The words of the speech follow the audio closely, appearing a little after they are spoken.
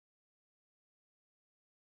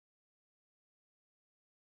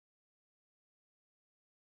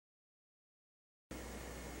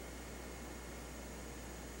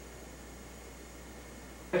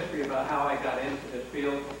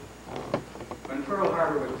field. When Pearl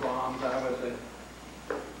Harbor was bombed, I was a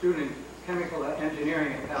student in chemical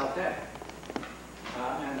engineering at Caltech.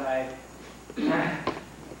 And I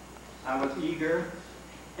was eager.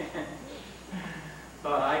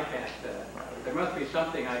 Thought I can't, there must be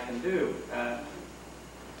something I can do.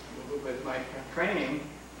 With my training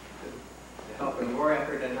to help in the war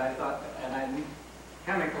effort, and I thought, and I knew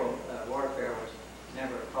chemical warfare was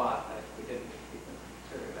never taught. We didn't even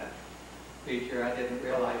consider that feature. I didn't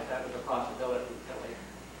realize that was a possibility until they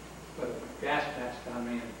put a gas mask on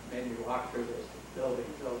me and made me walk through this building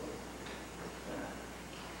filled with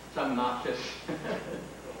some noxious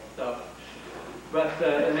stuff. But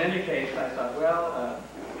in any case, I thought, well,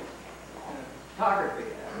 photography,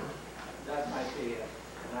 that might be it.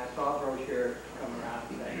 And I saw a brochure come around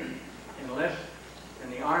saying, enlist in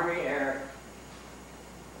the Army Air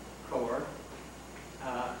Corps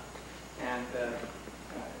and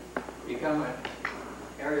become an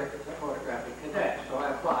aerial photographic cadet. So I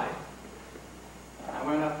applied. I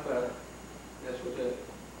went up, this was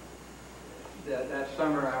that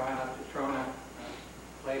summer I went up to Trona,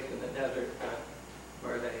 a place in the desert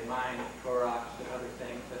where they mined borax and other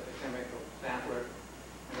things as a chemical sampler.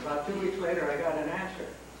 And about 2 weeks later, I got an answer.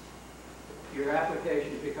 Your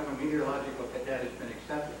application to become a meteorological cadet has been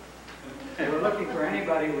accepted. They were looking for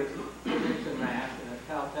anybody with physics and math, and at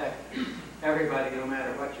Caltech, everybody, no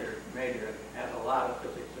matter what your major, has a lot of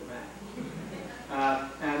physics and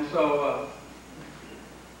math. And so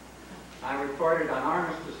I reported on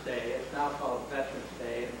Armistice Day. It's now called Veterans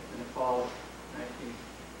Day, in the fall of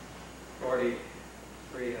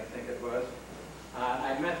 1943, I think it was.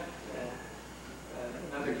 I met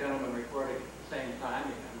another gentleman reporting at the same time, a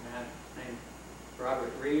man named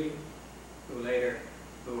Robert Reed, who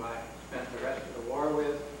I spent the rest of the war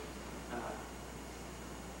with,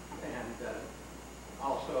 and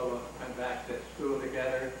also went back to school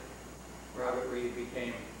together. Robert Reed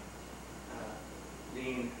became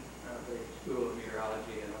dean of the School of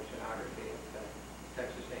Meteorology and Oceanography at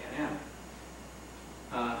Texas A&M,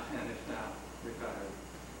 and is now retired,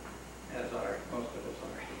 as are most of us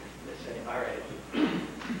are the same our age.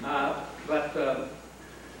 But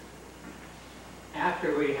after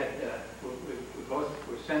we had, we both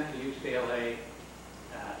were sent to UCLA.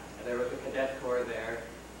 There was a cadet corps there,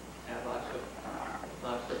 and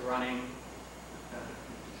lots of running,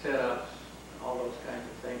 sit-ups, all those kinds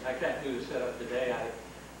of things. I can't do the sit-up today. I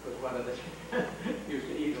was one of the used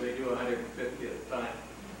to easily do 150 at a time.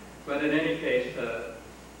 But in any case,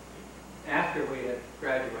 after we had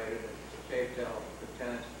graduated as Chaptel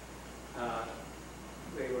lieutenants,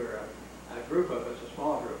 we were a group of us, a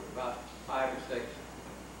small group, about 5 or 6,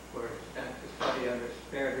 were sent to study under a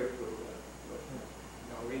spare group who was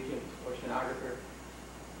a Norwegian oceanographer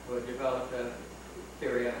who had developed a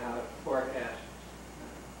theory on how to forecast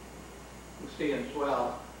sea and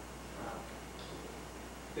swell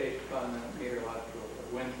based upon the meteorological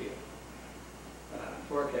wind field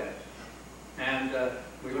forecast. And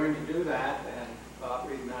we learned to do that, and Bob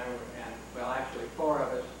Reed and I were, and well, actually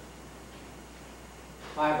 5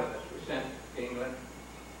 of us were sent to England.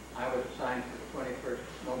 I was assigned to the 21st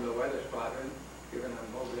Mobile Weather Squadron, given a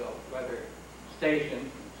Mobile Weather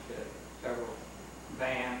Station, several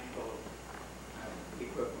vans full of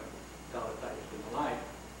equipment, teletypes and the like.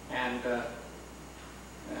 And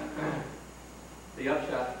the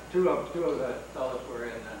upshot, two of the fellows were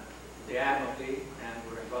in the Admiralty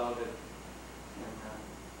and were involved in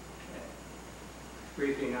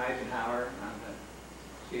briefing Eisenhower on the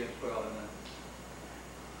sea and swell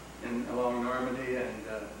along Normandy, and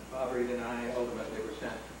Bob Reed and I ultimately were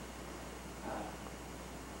sent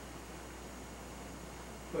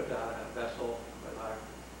put out a vessel with our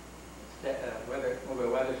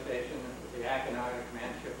mobile weather station. It was the Akinada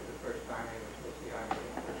command ship of the First Army, which was the Army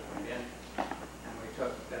that first went in. And we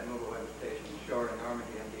took that mobile weather station ashore in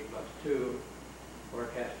Normandy on D+2,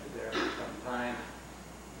 forecasted there for some time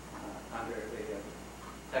under the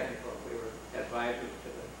technical. We were advisors to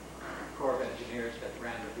the Corps of Engineers that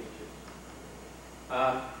ran the beaches.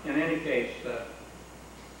 In any case,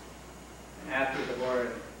 after the war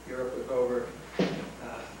in Europe was over,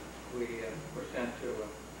 we were sent to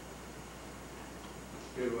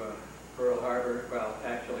Pearl Harbor, well,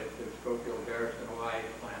 actually to Schofield Barracks in Hawaii to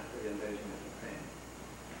plan for the invasion of Japan.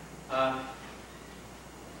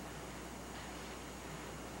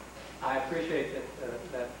 I appreciate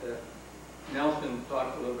that Nelson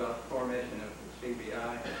talked a little about the formation of the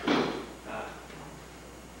CBI.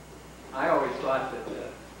 I always thought that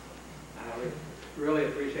I really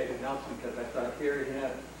appreciated Nelson because I thought here he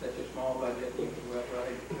had such a small budget, he could well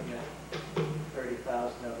commit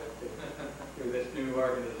 30,000 of it to this new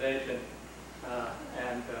organization.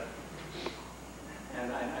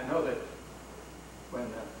 And I know that when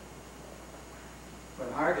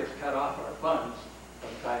Hardis cut off our funds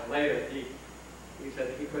sometime later, he said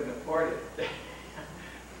that he couldn't afford it.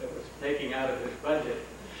 It was taking out of his budget.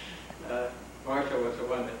 Marshall was the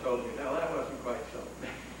one that told me, no, that wasn't quite so.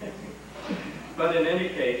 But in any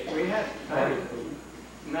case, we had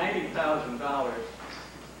 $90,000,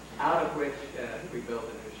 out of which we built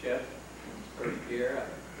a new ship first year,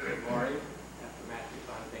 Maury, after Matthew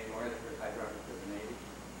Fontaine Maury, the first hydrographer of the Navy,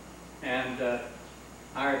 and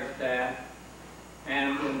hired staff.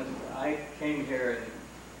 And I came here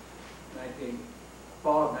in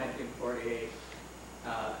fall of 1948.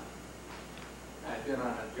 I'd been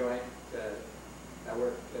on a joint, I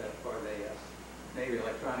worked for the Navy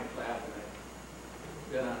Electronics Lab, and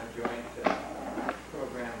I'd been on a joint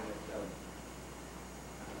program with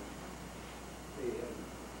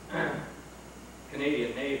the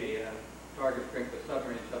Canadian Navy, target strength of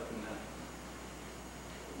submarines up in the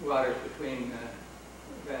waters between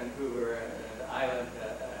Vancouver Island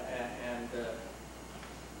and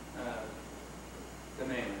the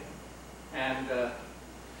mainland. And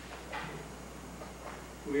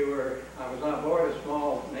I was on board a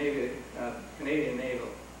small Navy, Canadian naval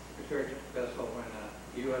research vessel when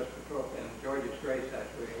U.S. Patrol, and Georgia Straits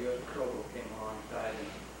actually, a U.S. Patrol boat came alongside and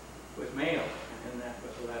was mailed. And in that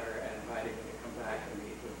was a letter inviting me to come back and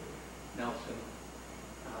meet with Nelson,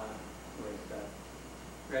 with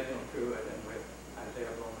Reginald Truitt, and with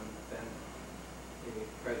Isaiah Bowman, then the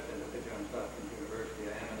president of the Johns Hopkins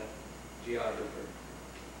University, an eminent geographer.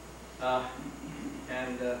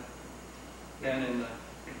 Then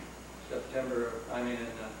in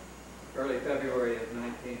early February of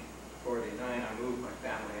 1949, I moved my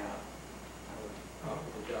family out. I was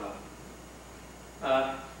offered a job.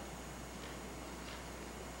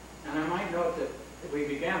 And I might note that we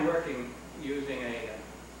began working using a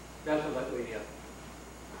vessel that we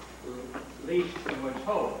leased in Woods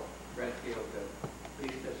Hole, Redfield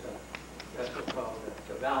leased us a vessel called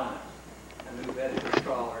the Valence, a new Bedford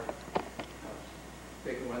trawler,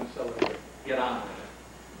 big one-cylinder, get on with it.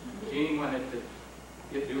 Gene wanted to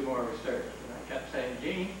do more research, and I kept saying,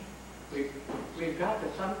 Gene, we've got to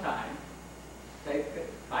sometime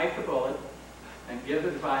bite the bullet and give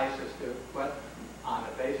advice as to what, on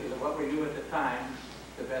the basis of what we knew at the time,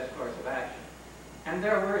 the best course of action. And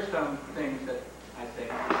there were some things that I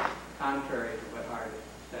think, contrary to what Hardis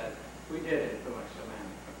said, we did influence the man.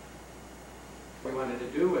 We wanted to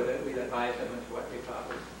do with it, we'd advise him as to what we thought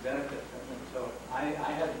would benefit him. And so I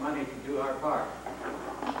had money to do our part.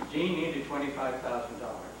 Gene needed $25,000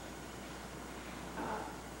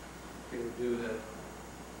 to do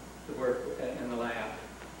the work in the lab.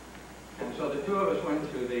 And so the two of us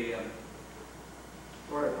went to the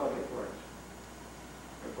Board of Public Works,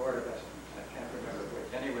 or Board of Estimates, I can't remember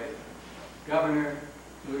which. Anyway, Governor,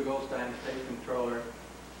 Louis Goldstein, the State Controller,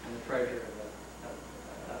 and the Treasurer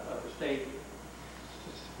of the state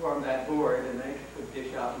formed that board, and they could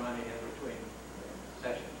dish out money in between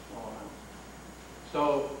sessions, small amounts.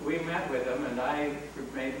 So we met with them, and I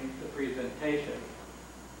made the presentation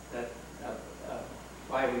that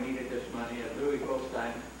why we needed this money. And Louis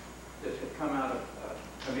Goldstein, this had come out of a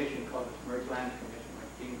commission called the Submerged Lands Commission,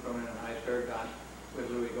 which Dean Cronin and I served on with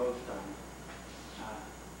Louis Goldstein.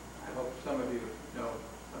 I hope some of you know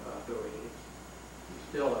about Louis. He's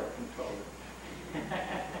still our controller.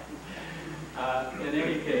 In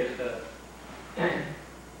any case,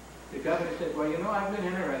 the governor said, well, you know, I've been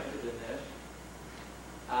interested in this.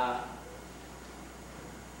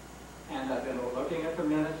 And I've been looking at the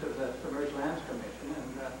minutes of the Submerged Lands Commission,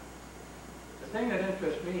 and the thing that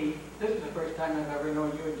interests me, this is the first time I've ever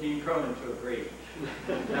known you and Dean Cronin to agree.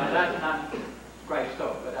 Now, that's not quite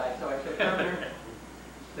so, but so I said, Governor,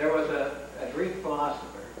 there was a Greek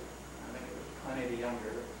philosopher, I think it was Pliny the Younger,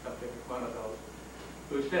 or something, one of those,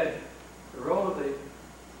 who said the role of the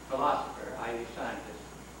philosopher, i.e. scientist,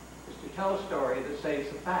 is to tell a story that saves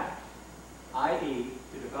the facts, i.e.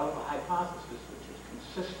 to develop a hypothesis which is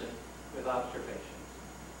consistent with observations.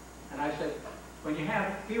 And I said, when you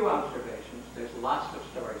have few observations, there's lots of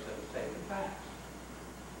stories that will save the facts.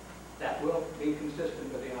 That will be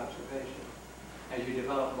consistent with the observation. As you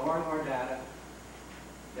develop more and more data,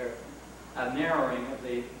 there's a narrowing of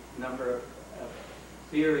the number of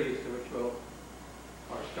theories which will,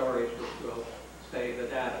 or stories which will save the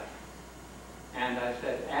data. And I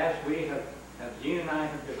said, as Gene and I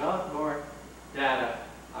have developed more data,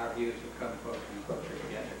 our views have come closer and closer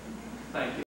together. Thank you.